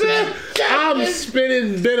judges. I'm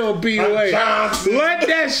spinning Ben on PUA. Johnson. Let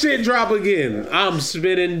that shit drop again. I'm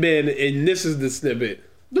spinning Ben, and this is the snippet.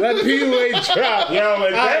 Let PUA drop. Yo,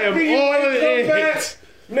 if I that am PUA on come it. back,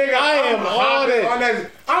 nigga, I am I'm on hopping it. on that.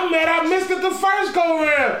 I'm mad I missed it the first go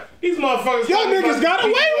round. These motherfuckers. Y'all talking niggas about got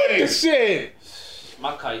away PUA. with the shit.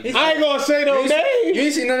 My kite. I ain't gonna say no You names.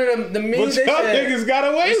 ain't see none of the But memes. They y'all said, niggas got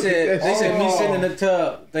away they with said, that they said me shit. sitting in the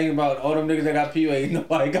tub thinking about all them niggas that got PUA.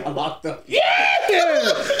 Nobody got locked up. Yeah!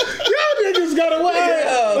 Y'all niggas got away.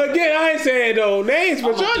 Yeah. Again, I ain't saying no names,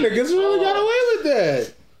 but y'all niggas really got away with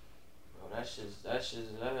that.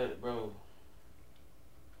 Bro, bro.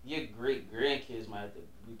 Your great grandkids might have to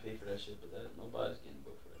repay for that shit, but nobody's getting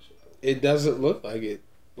booked for that shit, bro. It doesn't look like it.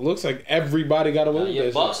 It looks like everybody got away with Yeah,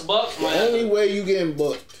 that bucks might The have only to. way you getting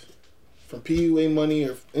booked from PUA money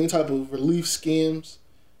or any type of relief scams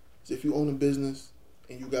is if you own a business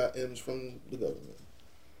and you got M's from the government.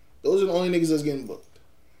 Those are the only niggas that's getting booked.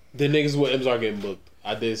 The niggas with M's are getting booked.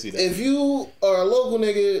 I did see that. If you are a local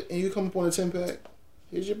nigga and you come up on a 10-pack,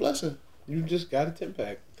 here's your blessing. You just got a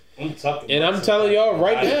 10-pack. I'm talking. And about I'm telling y'all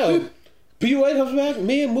right something. now, PUA comes back,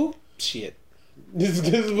 me and Mook, shit. This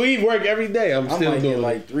we work every day. I'm I still might doing get it.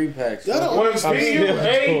 like 3 packs. Y'all don't When I'm still doing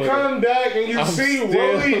PUA it. come back and you I'm see still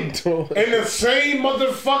Rolly doing it. in the same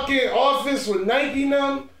motherfucking office with Nike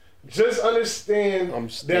them, just understand I'm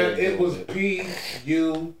still that it doing was it.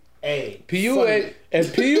 PUA. PUA,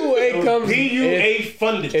 if PUA comes, PUA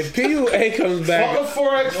funded. if PUA comes back, Fuck a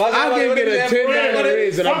Forex. I'll give it a $10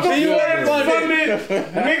 raise and I'm Fuck a still Forex doing it.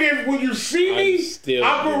 funded. Nigga, when you see me I'm still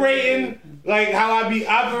operating like how I be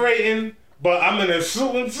operating, but I'm in a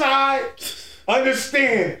suit and tie,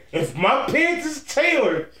 understand, if my pants is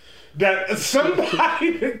tailored that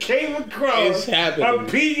somebody that came across It's happening. a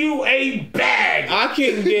PUA bag. I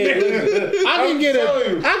can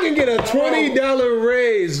get a $20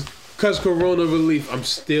 raise cause Corona relief. I'm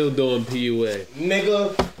still doing PUA.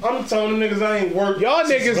 Nigga, I'm telling them niggas I ain't worked. Y'all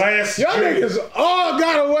niggas all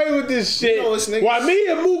got away with this shit. You know, it's niggas- While me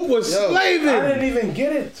and Mook was slaving. I didn't even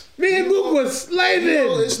get it. Me and Mook was slaving. You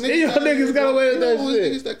know, it's and y'all niggas got away with that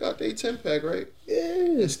shit. Niggas that got their 10-pack, right? Yeah.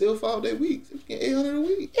 And still filed their weeks. They get 800 a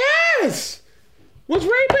week. Yes. What's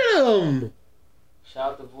raping them?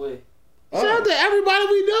 Shout out to Boy. Shout out to everybody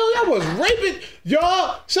we know. Y'all was raping.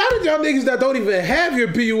 Y'all, shout out to y'all niggas that don't even have your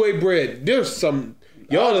PUA bread. There's some,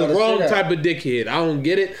 y'all the wrong type of dickhead. I don't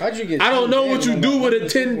get it. How'd you get I don't know what you do with a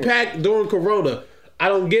 10 10-pack during Corona. I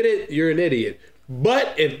don't get it. You're an idiot.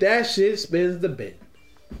 But if that shit spins the bin,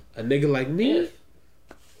 a nigga like me,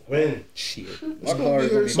 When? shit. My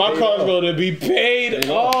car's gonna be paid It's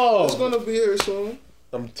off. gonna be here soon.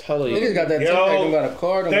 I'm telling Niggas you. got that 10 pack, don't got a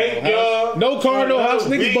car, don't Thank got a house. y'all. No car, no house.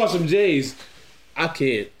 Niggas week. bought some J's. I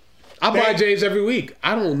can't. I buy J's every week.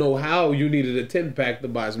 I don't know how you needed a 10-pack to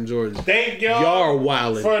buy some Jordans. Thank y'all. Y'all are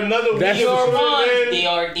wildin'. For another That's week.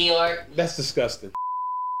 DR. That's disgusting.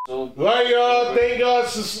 So Love y'all. Thank y'all.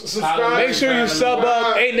 Subscribe. Make sure you sub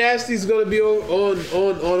up. Ain't Nasty's gonna be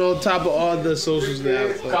on top of all the socials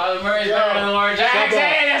now. Colin Murray's better than Lamar Jackson.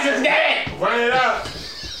 That's his game. Run it up.